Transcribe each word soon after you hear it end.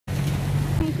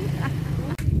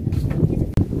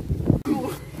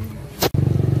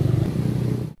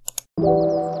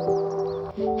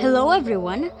Hello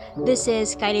everyone, this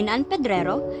is Kylene and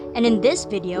Pedrero, and in this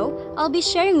video, I'll be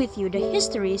sharing with you the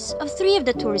histories of 3 of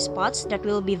the tourist spots that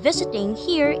we'll be visiting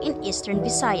here in Eastern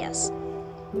Visayas.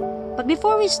 But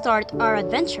before we start our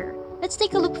adventure, let's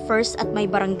take a look first at my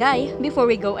barangay before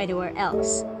we go anywhere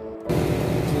else.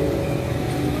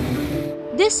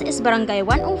 This is Barangay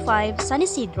 105, San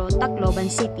Isidro, Tacloban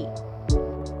City.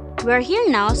 We're here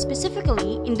now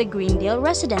specifically in the Greendale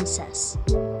residences.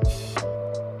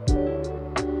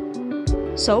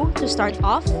 So, to start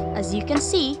off, as you can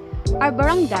see, our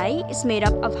barangay is made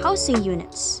up of housing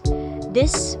units.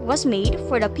 This was made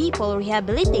for the people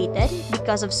rehabilitated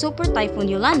because of Super Typhoon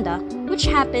Yolanda, which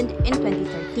happened in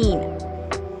 2013.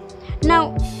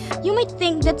 Now, you might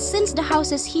think that since the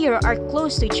houses here are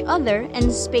close to each other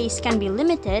and space can be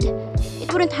limited,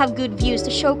 it wouldn't have good views to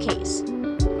showcase.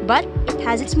 But it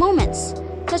has its moments,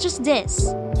 such as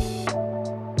this.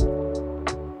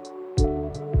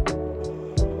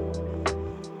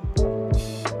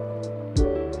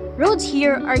 Roads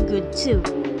here are good too,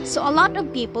 so a lot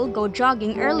of people go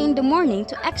jogging early in the morning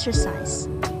to exercise.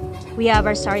 We have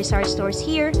our sari-sari stores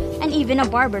here and even a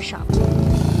barber shop.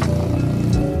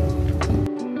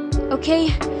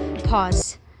 Okay,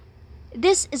 pause.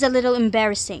 This is a little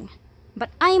embarrassing, but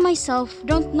I myself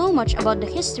don't know much about the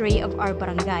history of our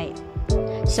barangay.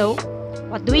 So,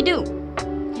 what do?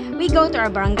 We go to our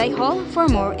barangay hall for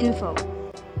more info.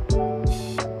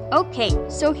 Okay,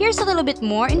 so here's a little bit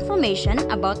more information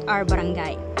about our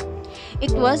barangay.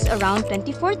 It was around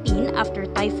 2014 after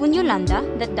Typhoon Yolanda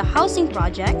that the housing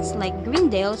projects like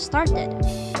Greendale started.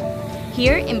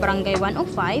 Here in Barangay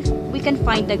 105, we can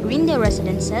find the Greendale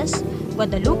Residences,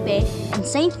 Guadalupe, and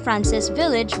St. Francis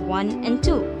Village 1 and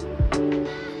 2.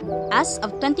 As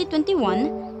of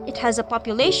 2021, it has a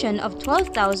population of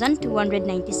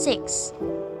 12,296.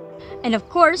 And of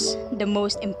course, the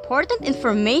most important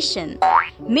information,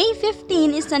 May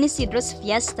 15 is San Isidro's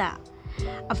Fiesta.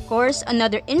 Of course,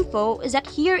 another info is that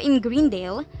here in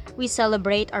Greendale, we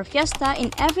celebrate our fiesta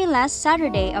in every last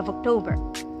Saturday of October.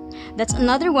 That's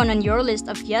another one on your list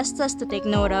of fiestas to take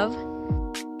note of.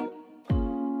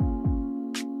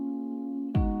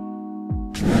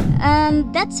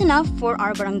 And that's enough for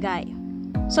our barangay.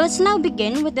 So let's now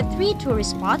begin with the 3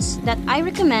 tourist spots that I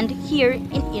recommend here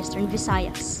in Eastern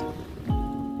Visayas.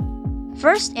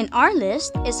 First in our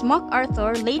list is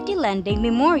MacArthur Leyte Landing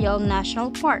Memorial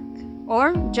National Park,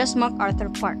 or just MacArthur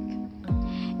Park.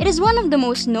 It is one of the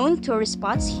most known tourist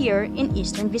spots here in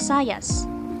Eastern Visayas.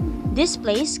 This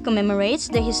place commemorates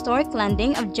the historic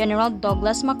landing of General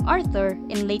Douglas MacArthur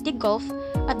in Leyte Gulf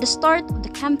at the start of the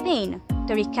campaign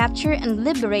to recapture and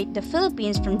liberate the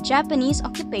Philippines from Japanese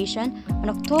occupation on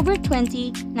October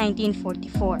 20,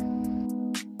 1944.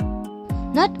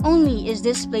 Not only is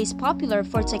this place popular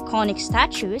for its iconic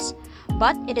statues,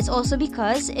 but it is also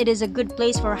because it is a good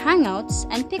place for hangouts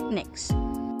and picnics.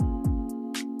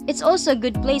 It's also a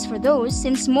good place for those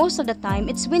since most of the time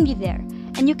it's windy there,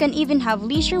 and you can even have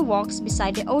leisure walks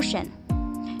beside the ocean.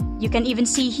 You can even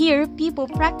see here people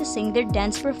practicing their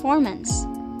dance performance.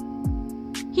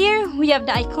 Here we have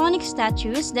the iconic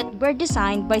statues that were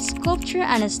designed by sculptor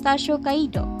Anastasio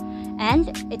Caido,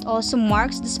 and it also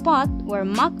marks the spot where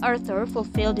MacArthur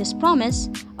fulfilled his promise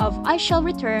of "I shall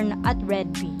return at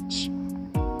Red Beach."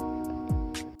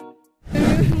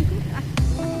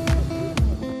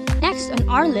 Next on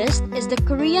our list is the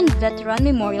Korean Veteran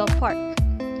Memorial Park.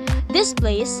 This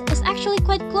place is actually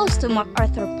quite close to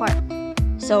MacArthur Park,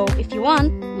 so if you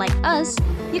want, like us,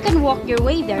 you can walk your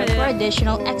way there for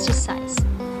additional exercise.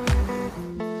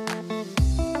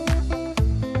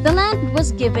 The land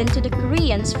was given to the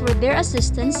Koreans for their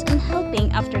assistance in helping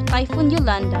after Typhoon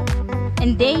Yolanda,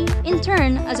 and they, in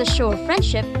turn, as a show of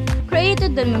friendship,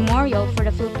 created the memorial for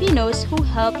the Filipinos who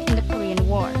helped in the Korean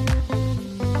War.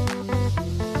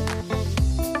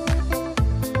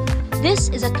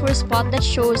 This is a tourist spot that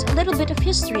shows a little bit of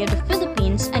history of the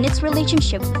Philippines and its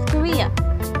relationship with Korea.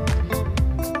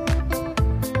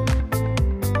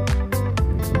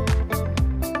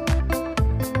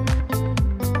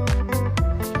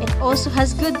 Also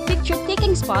has good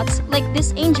picture-taking spots like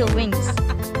this angel wings.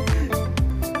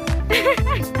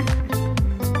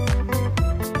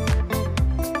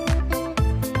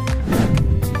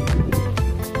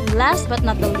 Last but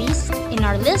not the least in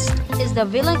our list is the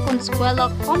Villa Consuelo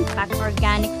Compact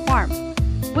Organic Farm,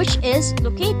 which is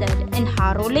located in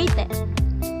Haro, Leyte.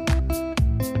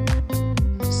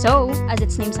 So, as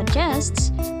its name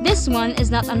suggests, this one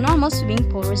is not a normal swimming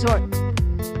pool resort.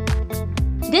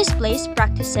 This place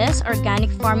practices organic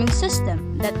farming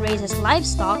system that raises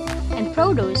livestock and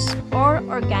produce or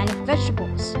organic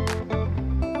vegetables.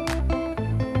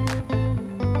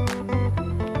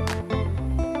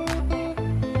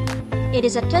 It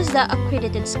is a TESDA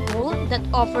accredited school that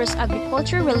offers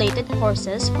agriculture-related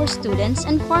courses for students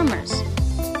and farmers.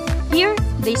 Here,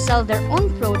 they sell their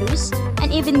own produce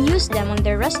and even use them on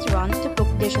their restaurant to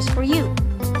cook dishes for you.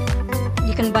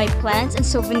 You can buy plants and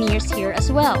souvenirs here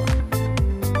as well.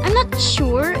 I'm not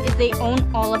sure if they own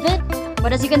all of it,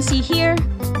 but as you can see here,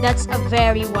 that's a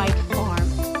very wide farm.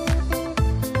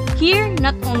 Here,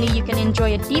 not only you can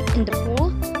enjoy a dip in the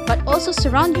pool, but also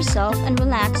surround yourself and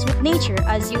relax with nature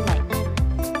as you like.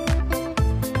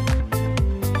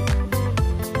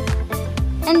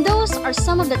 And those are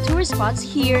some of the tourist spots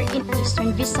here in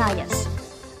Eastern Visayas.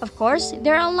 Of course,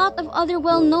 there are a lot of other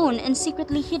well-known and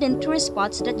secretly hidden tourist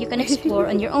spots that you can explore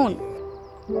on your own.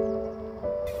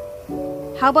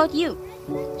 How about you?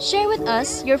 Share with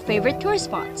us your favorite tourist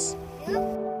spots.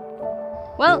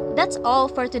 Well, that's all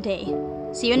for today.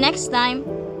 See you next time.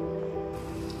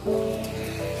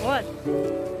 What?